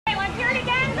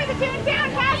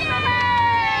Disneyland Cast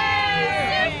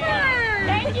Members! Super!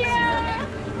 Thank you!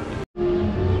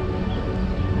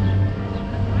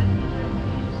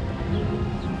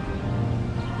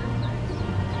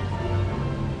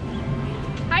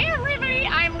 Hi everybody,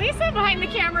 I'm Lisa, behind the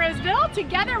camera is Bill.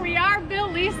 Together we are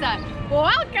Billisa.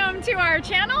 Welcome to our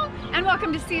channel and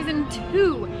welcome to season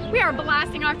 2. We are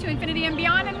blasting off to infinity and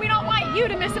beyond, and we don't want you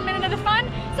to miss a minute of the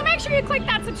fun, so make sure you click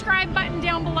that subscribe button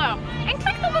down below and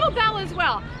click the little bell as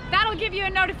well. That'll give you a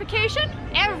notification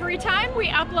every time we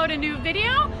upload a new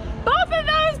video. Both of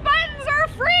those buttons are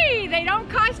free. They don't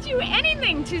cost you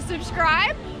anything to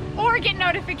subscribe or get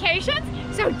notifications,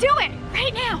 so do it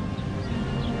right now.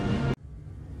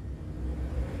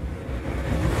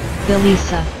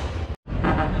 Billisa.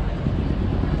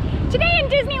 Today in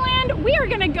Disneyland, we are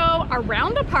gonna go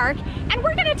around the park and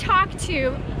we're gonna talk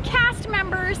to cast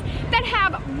members that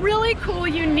have really cool,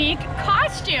 unique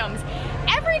costumes.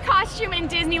 Every costume in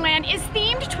Disneyland is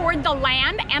themed toward the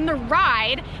land and the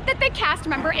ride that the cast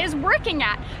member is working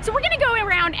at. So we're gonna go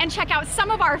around and check out some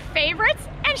of our favorites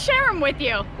and share them with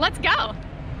you. Let's go.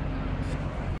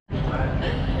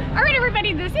 All right,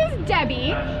 everybody, this is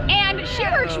Debbie, and she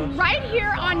works right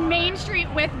here on Main Street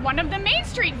with one of the Main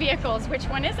Street vehicles. Which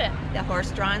one is it? The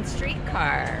horse-drawn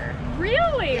streetcar.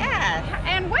 Really? Yeah.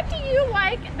 And what do you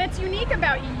like that's unique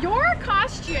about your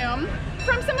costume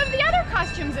from some of the other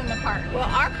costumes in the park? Well,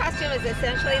 our costume is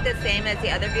essentially the same as the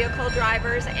other vehicle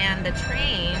drivers and the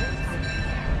trains,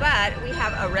 but we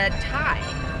have a red tie,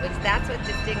 which that's what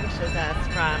distinguishes us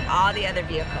from all the other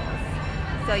vehicles.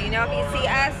 So, you know, if you see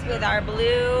us with our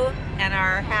blue and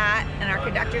our hat and our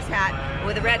conductor's hat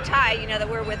with a red tie, you know that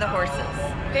we're with the horses.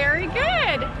 Very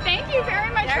good. Thank you very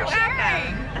much for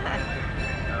sharing.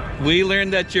 We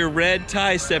learned that your red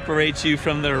tie separates you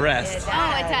from the rest.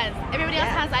 Oh, it does. Everybody else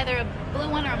has either a blue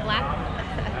one or a black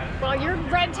one. Well, your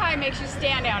red tie makes you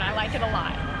stand out. I like it a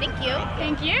lot. Thank you.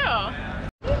 Thank you.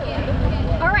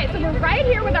 All right, so we're right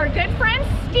here with our good friend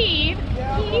Steve.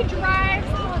 He drives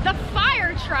the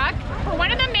fire truck for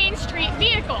one of the Main Street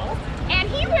vehicles, and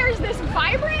he wears this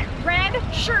vibrant red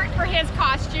shirt for his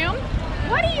costume.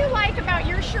 What do you like about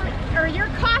your shirt or your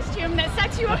costume that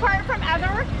sets you apart from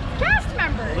other cast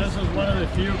members? This is one of the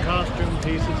few costume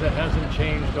pieces that hasn't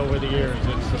changed over the years.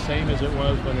 It's the same as it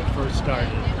was when it first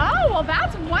started. Oh, well,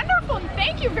 that's wonderful.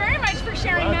 Thank you very much for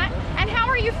sharing that. And how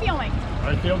are you feeling?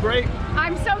 I feel great.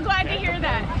 I'm so glad to hear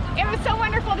that. It was so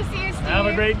wonderful to see you, Steve. Have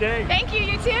a great day. Thank you,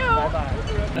 you too.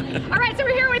 Bye-bye. All right, so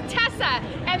we're here with Tessa,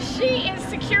 and she is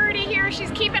security here. She's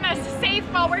keeping us safe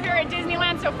while we're here at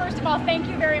Disneyland. So first of all, thank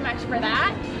you very much for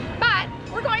that. But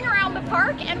we're going around the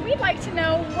park, and we'd like to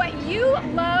know what you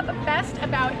love best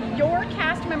about your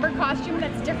cast member costume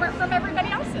that's different from everybody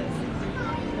else's.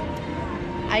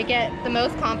 I get the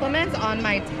most compliments on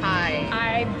my tie.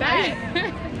 I bet.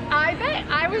 I bet.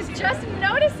 I was just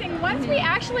noticing once we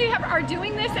actually are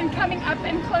doing this and coming up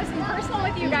and close and personal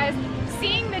with you guys,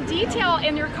 seeing the detail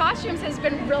in your costumes has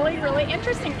been really, really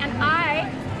interesting. And I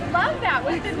love that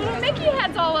with the little Mickey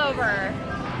heads all over.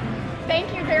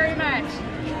 Thank you very much.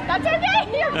 That's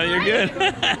okay. You're good.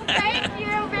 Thank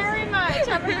you very much.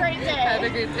 Have a great day. Have a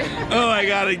good day. Oh, I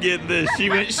gotta get this. She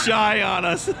went shy on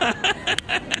us.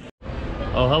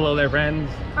 Oh, hello there, friends.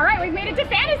 All right, we've made it to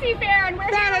Fantasy Fair, and we're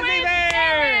here with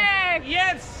Eric.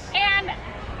 Yes. And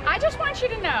I just want you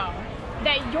to know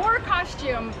that your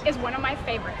costume is one of my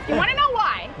favorites. You want to know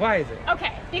why? Why is it?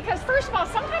 Okay, because first of all,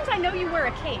 sometimes I know you wear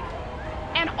a cape.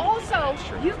 And also,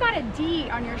 you've got a D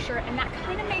on your shirt, and that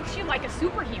kind of makes you like a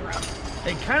superhero.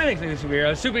 It kind of makes me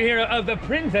a superhero of the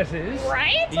princesses.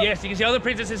 Right? Yes, you can see all the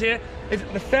princesses here. It's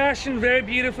the fashion very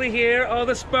beautifully here. All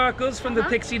the sparkles from the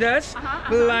pixie dust.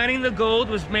 Lining the gold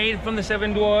was made from the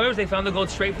 7 dwarves. They found the gold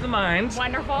straight from the mines.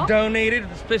 Wonderful. Donated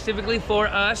specifically for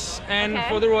us and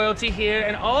for the royalty here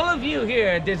and all of you here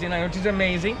at Disneyland, which is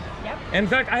amazing. Yep. In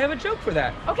fact, I have a joke for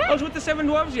that. Okay. I was with the 7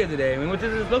 dwarves the other day. We went to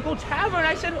this local tavern.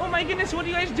 I said, oh my goodness, what are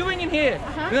you guys doing in here?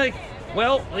 And they're like,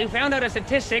 well, we found out a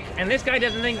statistic, and this guy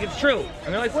doesn't think it's true.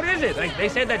 And they're like, what is it? Like, they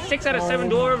said that 6 out of 7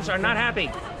 dwarves are not happy.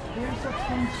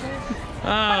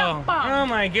 Oh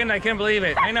my goodness, I can't believe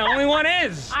it. I know, only one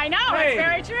is. I know, Hey. it's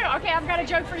very true. Okay, I've got a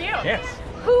joke for you. Yes.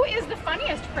 Who is the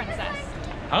funniest princess?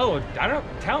 Oh, I don't,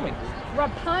 tell me.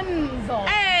 Rapunzel.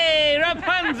 Hey,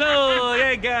 Rapunzel!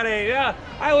 You got it. Yeah,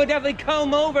 I would definitely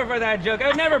comb over for that joke. I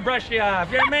would never brush you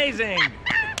off. You're amazing.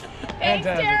 Thanks,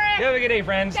 Fantastic. Derek. You have a good day,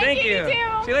 friends. Thank you. You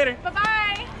too. See you later.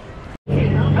 Bye-bye.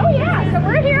 Oh yeah, so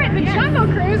we're here at the Jungle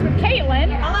Cruise with Caitlin.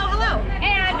 Hello, hello.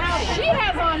 And she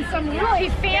has on some really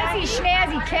fancy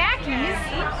schmazzy khakis.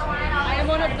 I am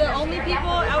one of the only people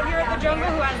out here at the jungle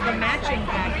who has the matching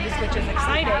khakis, which is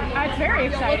exciting. That's very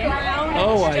If you look exciting. around,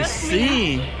 Oh, it's I just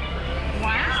see. me.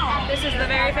 This is the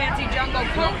very fancy jungle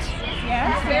coat.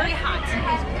 Yes. It's very hot.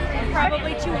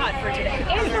 Probably too hot for today.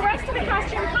 Is the rest of the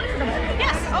costume comfortable?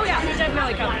 Yes. Oh yeah, they're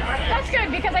definitely comfortable. That's good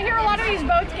because I hear a lot of these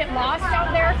boats get lost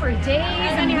out there for days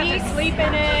And then you have weeks. to sleep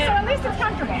in it. So at least it's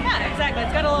comfortable. Yeah, exactly.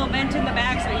 It's got a little vent in the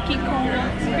back so you keep cool.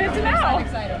 Good to know.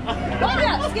 Excited. Oh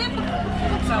yeah, skip.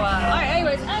 So alright,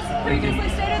 anyways, as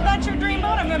previously stated, that's your dream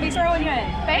boat. I'm gonna be throwing you in.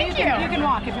 Thank you. You can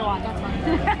walk if you want, that's fine.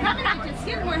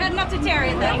 Skip, we're heading up to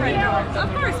Terry at that front door. Of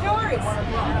course, no worries.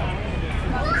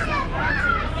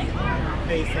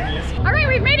 All right,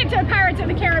 we've made it to Pirates of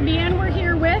the Caribbean. We're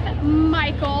here with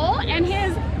Michael and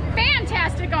his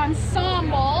fantastic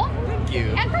ensemble. Thank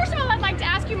you. And first of all, I'd like to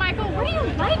ask you, Michael, what do you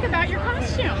like about your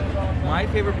costume? My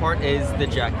favorite part is the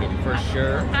jacket, for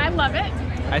sure. I love it.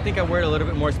 I think I wear it a little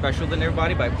bit more special than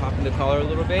everybody by popping the collar a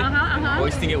little bit,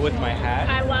 hoisting it with my hat.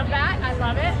 I love that. I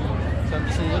love it. So I'm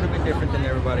just a little bit different than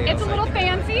everybody else. It's a little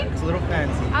fancy. It's a little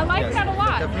fancy. I like yes. that a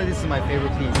lot. Definitely, this is my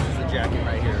favorite piece. It's the jacket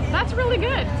right here. That's really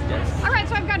good. Yes. All right,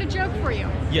 so I've got a joke for you.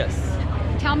 Yes.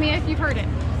 Tell me if you've heard it.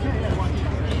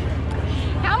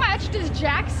 How much does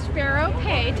Jack Sparrow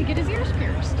pay to get his ears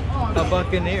pierced? A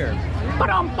buccaneer.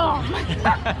 Ba-dum-bum.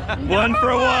 One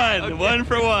for one. Okay. One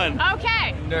for one.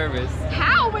 Okay. Nervous.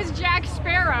 How was Jack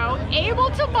Sparrow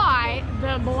able to buy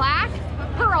the Black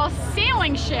Pearl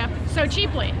sailing ship so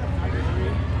cheaply?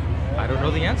 I don't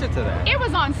know the answer to that. It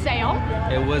was on sale.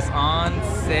 It was on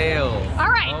sale. All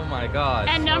right. Oh my God.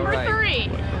 And number 3.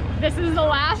 This is the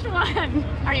last one.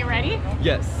 Are you ready?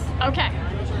 Yes. Okay.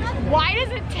 Why does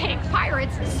it take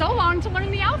pirates so long to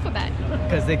learn the alphabet?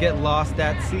 Because they get lost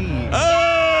at sea.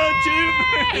 Oh,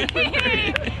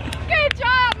 Yay! Good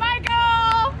job,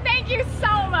 Michael. Thank you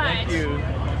so much. Thank you.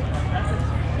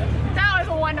 That was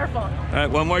wonderful. All right,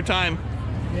 one more time.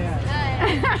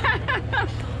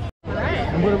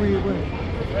 And what are we doing?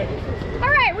 All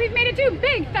right, we've made it to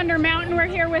Big Thunder Mountain. We're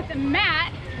here with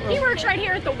Matt. He works right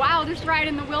here at the Wildest Ride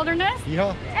in the Wilderness.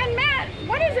 Yeah. And Matt,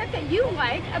 what is it that you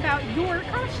like about your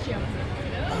costume?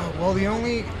 Well, the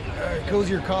only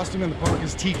cozier costume in the park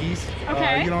is Tiki's.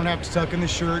 Okay. You don't have to tuck in the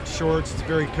shirt, shorts. It's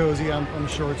very cozy. I'm a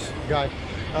shorts guy.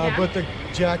 Yeah. But the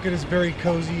jacket is very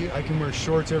cozy. I can wear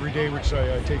shorts every day, which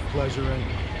I take pleasure in.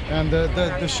 And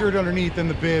the shirt underneath and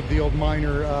the bib, the old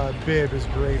miner bib, is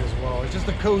great as well. It's just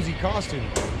a cozy costume.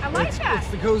 I like that.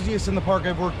 It's the coziest in the park.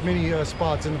 I've worked many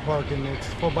spots in the park, and it's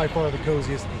by far the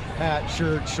coziest. Hat,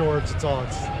 shirt, shorts, it's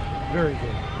very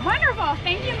good. Wonderful.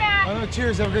 Thank you, Matt.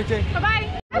 Cheers. Have a great day. Bye-bye.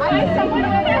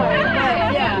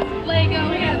 Yeah.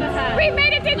 Lego, yeah. We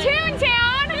made it to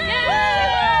Toontown.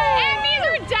 And these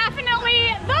are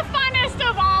definitely the funnest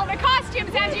of all the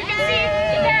costumes. As you can see,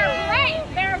 they're bright,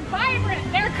 they're vibrant,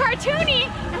 they're cartoony,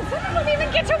 and some of them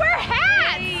even get to wear hats.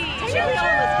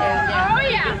 Oh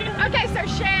yeah. Okay, so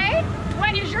Shay,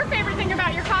 what is your favorite thing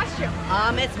about your costume?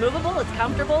 It's movable, it's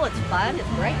comfortable, it's fun, it's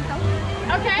bright color.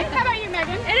 Okay, how about you,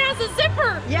 Megan? It has a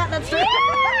zipper. Yeah, that's right.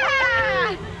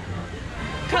 Yeah!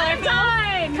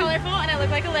 Colorful, and I look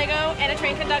like a Lego and a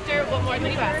train conductor. What more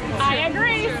than you ask? I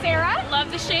agree. Sarah? Love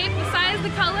the shape, the size, the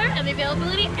color, and the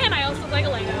availability, and I also look like a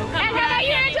Lego. And how about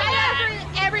you, Angela?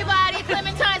 Everybody,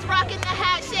 Clementine's rocking the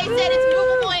hat. Shay said it's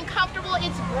movable and comfortable.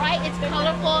 It's bright, it's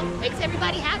colorful, makes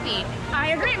everybody happy.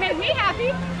 I agree, it makes me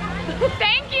happy.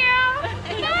 Thank you.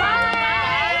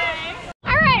 Bye.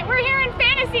 All right, we're here in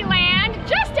Fantasyland,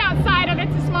 just outside of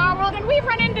It's a Small World, and we've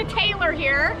run into Taylor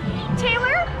here.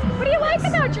 Taylor, what do you like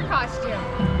about your costume?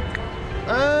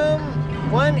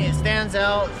 One, it stands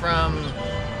out from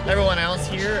everyone else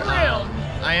here.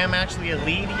 I am actually a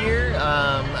lead here.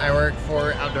 I work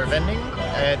for outdoor vending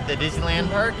at the Disneyland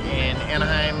Park in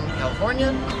Anaheim,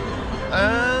 California.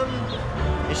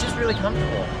 It's just really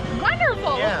comfortable.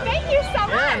 Wonderful. Yeah. Well, thank you so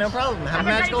much. Yeah, no problem. Have a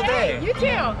magical day. You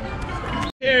too.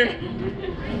 Here.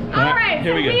 All right,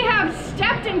 here so we go. we have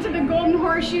stepped into the Golden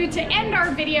Horseshoe to end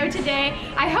our video today.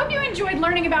 I hope you enjoyed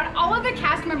learning about all of the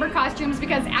cast member costumes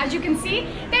because as you can see,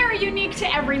 they are unique to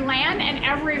every land and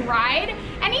every ride.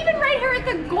 And even right here at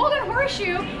the Golden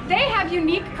Horseshoe, they have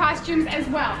unique costumes as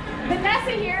well.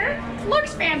 Vanessa here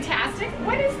looks fantastic.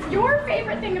 What is your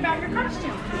favorite thing about your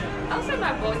costume? Also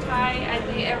my bow tie. I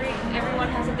think everyone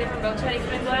has a different bow tie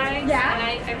they can wear. Yeah.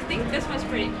 And I think this one's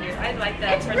pretty cute. I like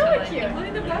that. It's really cute.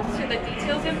 Including the busts too. The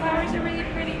details and flowers are really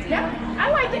pretty too. Yeah, I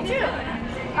like it too.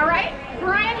 All right,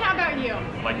 Brian, how about you?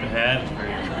 I like the hat. It's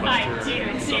very I luster.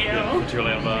 do Something too.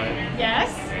 Frontierland vibe. Yes.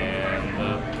 And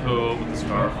the coat with the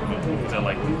scarf. It's that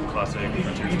like classic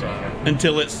Frontier style.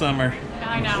 Until it's summer.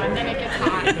 I know, and then it gets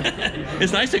hot.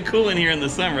 It's nice and cool in here in the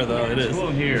summer, though. It is. It's cool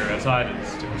in here. Outside,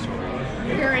 it's different story.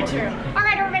 Very true. All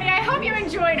right, everybody, I hope you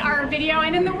enjoyed our video.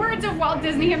 And in the words of Walt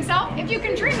Disney himself, if you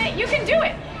can dream it, you can do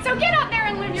it. So get out there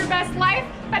and live your best life,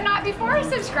 but not that before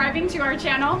subscribing to our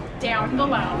channel down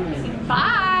below.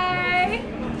 Bye!